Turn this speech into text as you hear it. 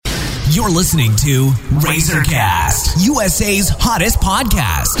You're listening to RazorCast, USA's hottest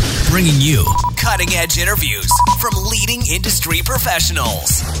podcast, bringing you cutting-edge interviews from leading industry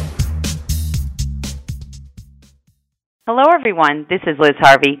professionals. Hello, everyone. This is Liz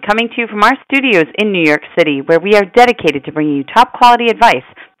Harvey, coming to you from our studios in New York City, where we are dedicated to bringing you top-quality advice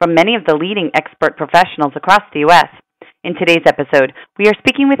from many of the leading expert professionals across the U.S. In today's episode, we are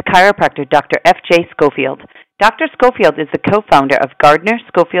speaking with chiropractor Dr. F.J. Schofield. Dr. Schofield is the co-founder of Gardner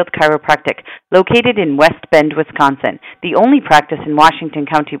Schofield Chiropractic, located in West Bend, Wisconsin, the only practice in Washington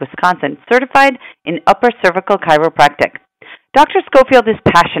County, Wisconsin, certified in upper cervical chiropractic. Dr. Schofield is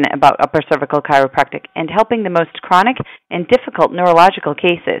passionate about upper cervical chiropractic and helping the most chronic and difficult neurological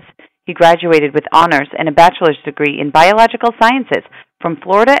cases. He graduated with honors and a bachelor's degree in biological sciences from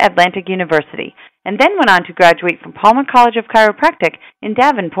Florida Atlantic University, and then went on to graduate from Palmer College of Chiropractic in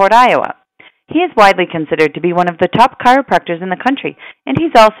Davenport, Iowa. He is widely considered to be one of the top chiropractors in the country, and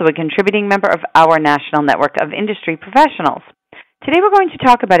he's also a contributing member of our national network of industry professionals. Today we're going to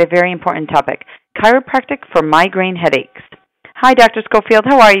talk about a very important topic, chiropractic for migraine headaches. Hi, Dr. Schofield.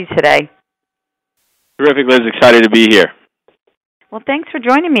 How are you today? Terrific, Liz. Excited to be here. Well, thanks for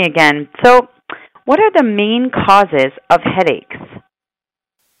joining me again. So, what are the main causes of headaches?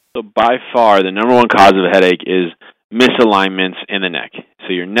 So by far, the number one cause of a headache is misalignments in the neck.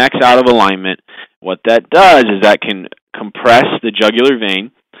 So your neck's out of alignment. What that does is that can compress the jugular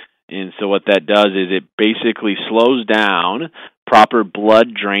vein. And so what that does is it basically slows down proper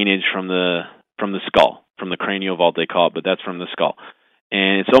blood drainage from the skull, from the cranial vault they call it, but that's from the skull.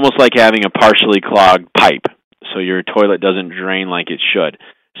 And it's almost like having a partially clogged pipe. So your toilet doesn't drain like it should.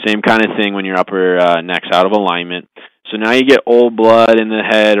 Same kind of thing when your upper neck's out of alignment. So now you get old blood in the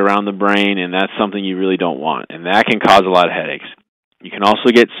head, around the brain, and that's something you really don't want. And that can cause a lot of headaches. You can also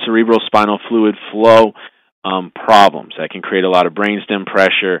get cerebral spinal fluid flow problems. That can create a lot of brainstem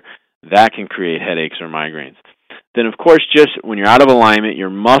pressure. That can create headaches or migraines. Then, of course, just when you're out of alignment, your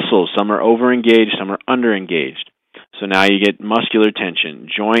muscles, some are overengaged, some are underengaged. So now you get muscular tension,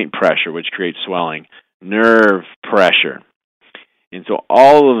 joint pressure, which creates swelling, nerve pressure. And so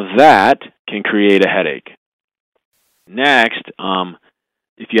all of that can create a headache. Next,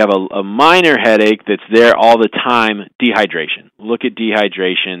 if you have a minor headache that's there all the time, dehydration. Look at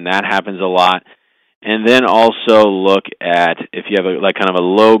dehydration. That happens a lot. And then also look at, if you have a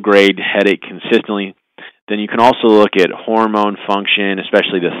low-grade headache consistently, then you can also look at hormone function,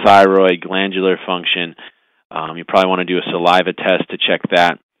 especially the thyroid, glandular function. You probably want to do a saliva test to check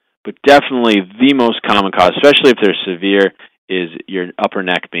that. But definitely the most common cause, especially if they're severe, is your upper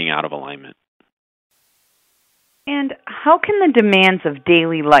neck being out of alignment. And how can the demands of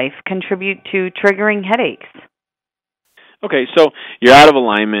daily life contribute to triggering headaches? Okay, so you're out of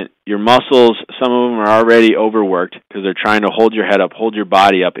alignment. Your muscles, some of them are already overworked because they're trying to hold your head up, hold your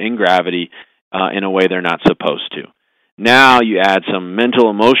body up in gravity in a way they're not supposed to. Now you add some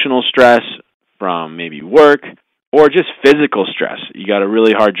mental, emotional stress from maybe work or just physical stress. You got a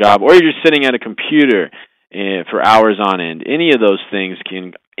really hard job, or you're just sitting at a computer for hours on end. Any of those things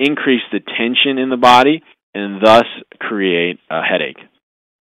can increase the tension in the body and thus create a headache.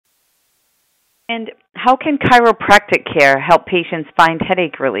 And how can chiropractic care help patients find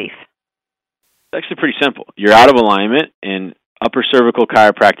headache relief? It's actually pretty simple. You're out of alignment, and upper cervical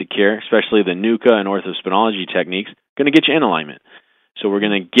chiropractic care, especially the NUCA and orthospinaology techniques, going to get you in alignment. So we're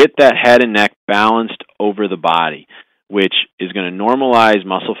going to get that head and neck balanced over the body, which is going to normalize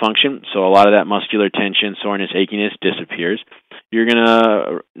muscle function. So a lot of that muscular tension, soreness, achiness disappears. You're going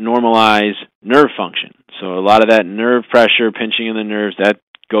to normalize nerve function. So a lot of that nerve pressure, pinching in the nerves, that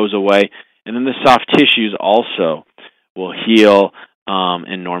goes away. And then the soft tissues also will heal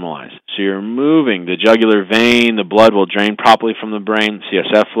and normalize. So you're moving the jugular vein, the blood will drain properly from the brain,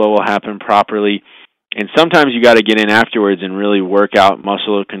 CSF flow will happen properly. And sometimes you got to get in afterwards and really work out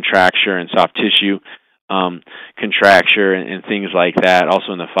muscle contracture and soft tissue contracture and things like that,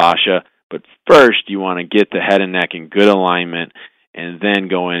 also in the fascia. But first, you want to get the head and neck in good alignment, and then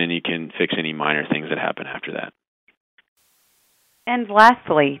go in and you can fix any minor things that happen after that. And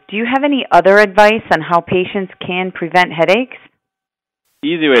lastly, do you have any other advice on how patients can prevent headaches? The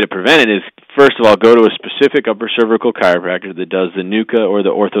easy way to prevent it is, first of all, go to a specific upper cervical chiropractor that does the NUCA or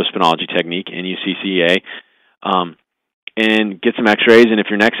the orthospinaology technique, NUCCA, and get some x-rays, and if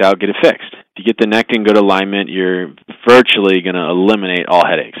your neck's out, get it fixed. If you get the neck in good alignment, you're virtually going to eliminate all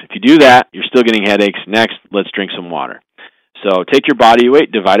headaches. If you do that, you're still getting headaches. Next, let's drink some water. So take your body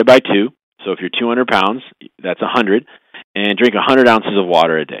weight, divide it by 2. So if you're 200 pounds, that's 100, and drink 100 ounces of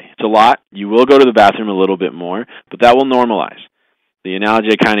water a day. It's a lot. You will go to the bathroom a little bit more, but that will normalize. The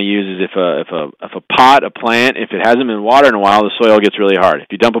analogy I kind of use is if a pot, a plant, if it hasn't been watered in a while, the soil gets really hard.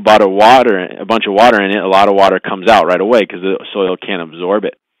 If you dump a bunch of water in it, a lot of water comes out right away because the soil can't absorb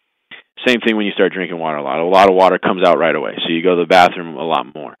it. Same thing when you start drinking water a lot of water comes out right away, so you go to the bathroom a lot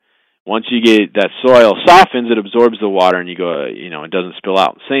more. Once you get that soil softens, it absorbs the water, and you go, it doesn't spill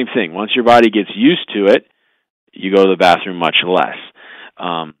out. Same thing. Once your body gets used to it, you go to the bathroom much less.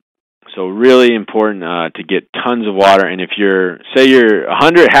 So really important to get tons of water. And if you're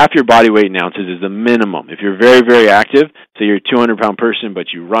 100, half your body weight in ounces is the minimum. If you're very, very active, say you're a 200-pound person,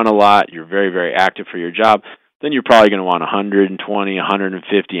 but you run a lot, you're very, very active for your job, then you're probably going to want 120,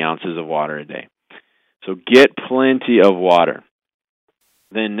 150 ounces of water a day. So get plenty of water.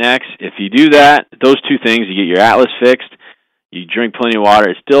 Then next, if you do that, those two things, you get your atlas fixed, you drink plenty of water,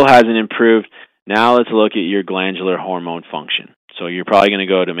 it still hasn't improved. Now let's look at your glandular hormone function. So you're probably going to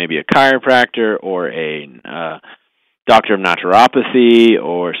go to maybe a chiropractor or a doctor of naturopathy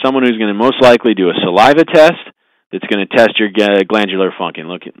or someone who's going to most likely do a saliva test that's going to test your glandular function,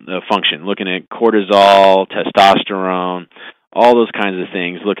 looking at cortisol, testosterone, all those kinds of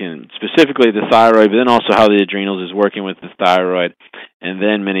things, looking specifically at the thyroid, but then also how the adrenals is working with the thyroid, and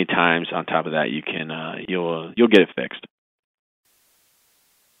then many times on top of that, you'll get it fixed.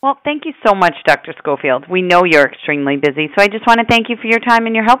 Well, thank you so much, Dr. Schofield. We know you're extremely busy, so I just want to thank you for your time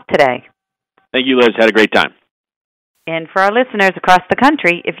and your help today. Thank you, Liz. Had a great time. And for our listeners across the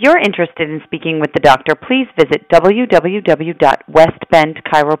country, if you're interested in speaking with the doctor, please visit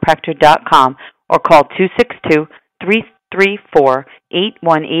www.westbendchiropractor.com or call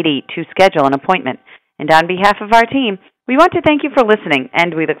 262-334-8188 to schedule an appointment. And on behalf of our team, we want to thank you for listening,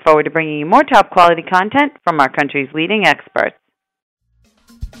 and we look forward to bringing you more top-quality content from our country's leading experts.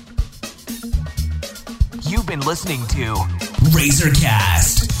 You've been listening to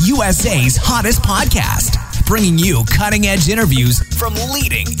RazorCast, USA's hottest podcast, bringing you cutting-edge interviews from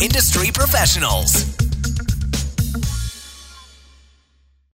leading industry professionals.